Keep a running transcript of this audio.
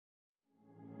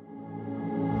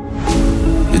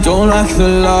don't like the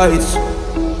lights,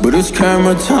 but it's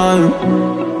camera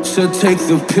time. Said take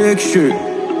the picture,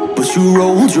 but you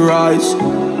rolled your eyes.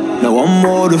 Now I'm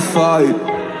mortified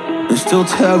and still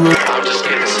terrified. I'm just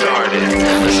getting started.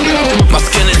 Let's go. My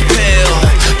skin is pale,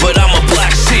 but I'm a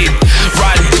black sheep,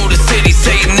 riding through the city,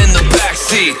 Satan in the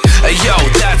backseat. Hey yo,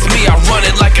 that's me. I run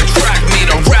it like a track meet,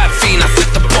 a rap fiend. I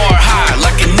set the bar high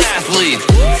like an athlete.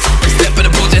 Step in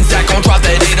the booth and Zach gon' drop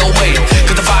that 808,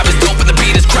 cause the vibe is dope and the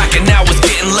beat is cracking. Now it's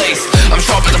getting laced. I'm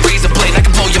sharp as a razor blade. I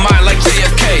can blow your mind like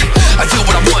JFK. I do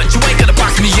what I want. You ain't gonna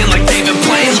box me in like David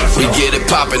Blaine. We get it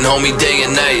poppin', homie, day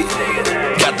and night.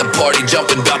 Got the party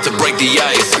jumping, about to break the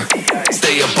ice.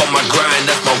 Stay up on my grind,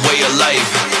 that's my way of life.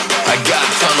 I got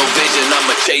tunnel vision,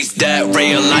 I'ma chase that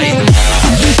ray of light.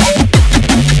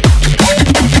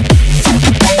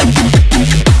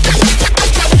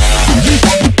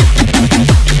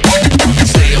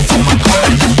 Stay up on my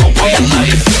grind, that's my way of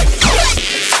life.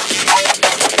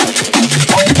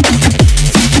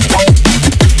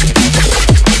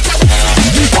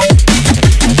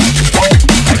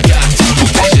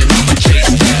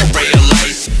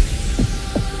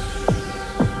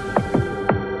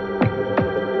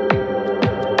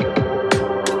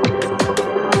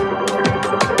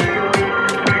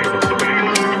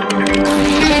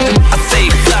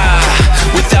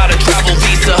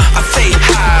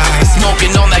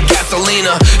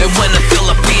 And when a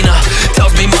Filipina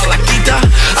tells me Malakita,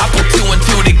 I put two and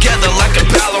two together like a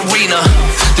ballerina.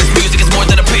 This music is more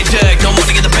than a paycheck, no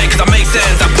money in the bank cause I make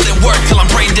sense. I put in work till I'm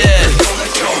brain dead.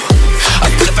 I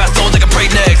spit a fast soul like a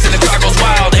breaknecks, and the crowd goes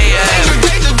wild.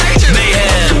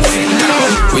 Mayhem.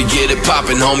 We get it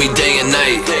poppin', homie, day and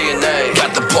night.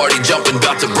 Got the party jumping,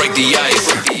 about to break the ice.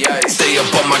 Stay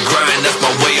up on my grind, that's my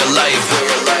way of life.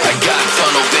 I got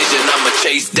tunnel vision, I'ma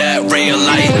chase that ray of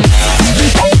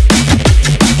light.